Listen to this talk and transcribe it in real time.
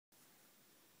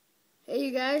Hey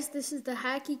you guys, this is the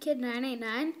Hockey Kid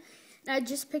 989, and I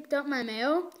just picked up my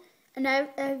mail, and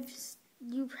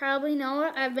you probably know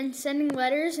it, I've been sending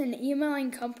letters and emailing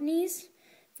companies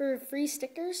for free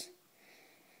stickers.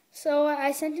 So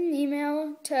I sent an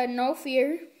email to No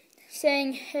Fear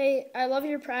saying, hey, I love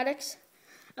your products.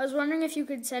 I was wondering if you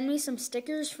could send me some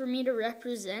stickers for me to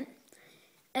represent.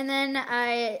 And then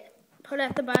I put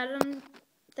at the bottom,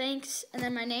 thanks, and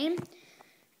then my name.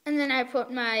 And then I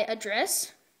put my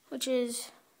address, which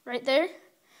is right there.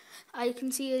 You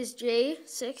can see is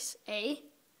J6A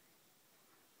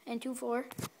and 24.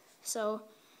 So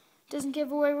it doesn't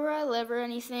give away where I live or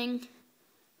anything.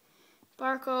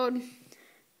 Barcode.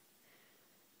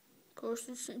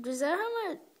 Postage. Does that have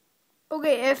my...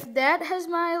 Okay, if that has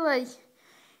my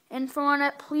info on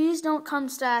it, please don't come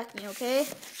stalk me, okay?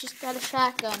 Just got a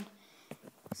shotgun.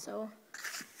 So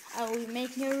I will be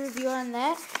making a review on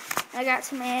that. I got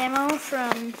some ammo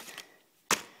from...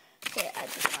 Okay, I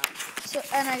took it out.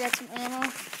 And I got some ammo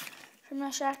from my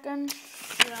shotgun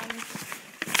from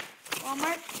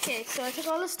Walmart. Okay, so I took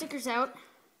all the stickers out.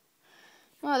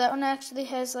 Oh, that one actually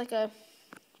has like a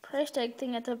price tag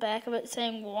thing at the back of it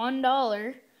saying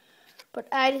 $1. But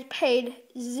I paid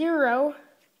 $0.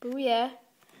 Booyah.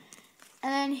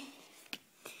 And then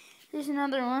here's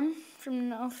another one from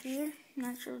No Fear.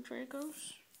 Not sure which way it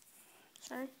goes.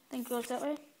 Sorry, I think it goes that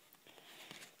way.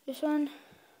 This one.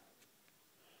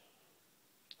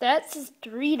 That's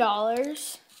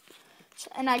 $3.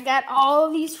 And I got all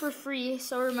of these for free,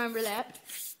 so remember that.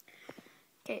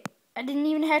 Okay, I didn't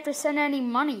even have to send any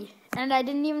money. And I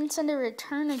didn't even send a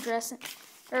return address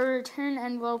or a return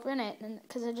envelope in it,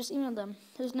 because I just emailed them.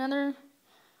 There's another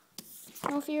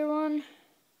No Fear one.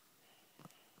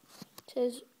 It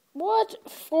says, what?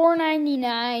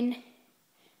 $4.99.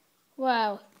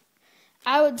 Wow.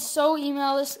 I would so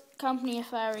email this company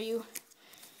if I were you.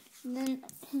 And then,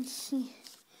 let's see.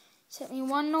 Sent me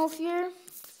one No Fear.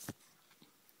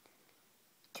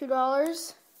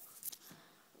 $2.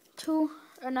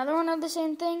 Another one of the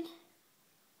same thing.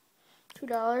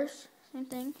 $2. Same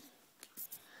thing.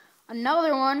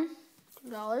 Another one.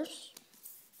 $2.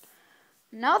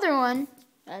 Another one.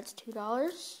 That's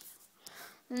 $2.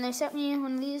 Then they sent me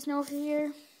one of these No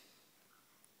Fear.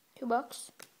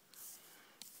 $2.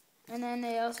 And then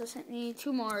they also sent me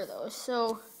 2 more of those.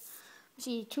 So, let's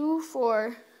see, 2,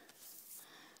 4,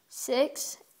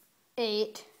 6,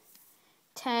 8,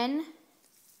 10,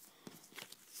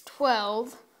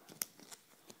 12,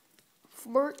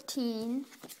 14,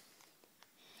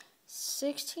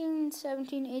 16,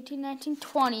 17, 18, 19,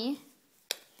 20.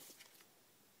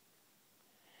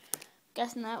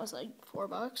 Guessing that was like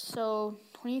 $4. So,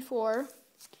 24.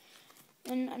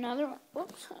 And another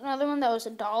one that was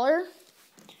 $1.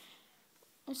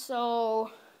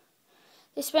 So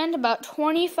they spent about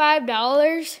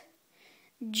 $25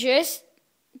 just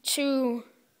to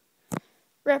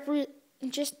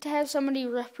have somebody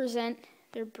represent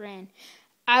their brand.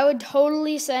 I would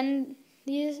totally send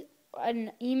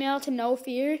an email to No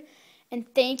Fear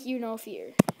and thank you, No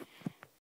Fear.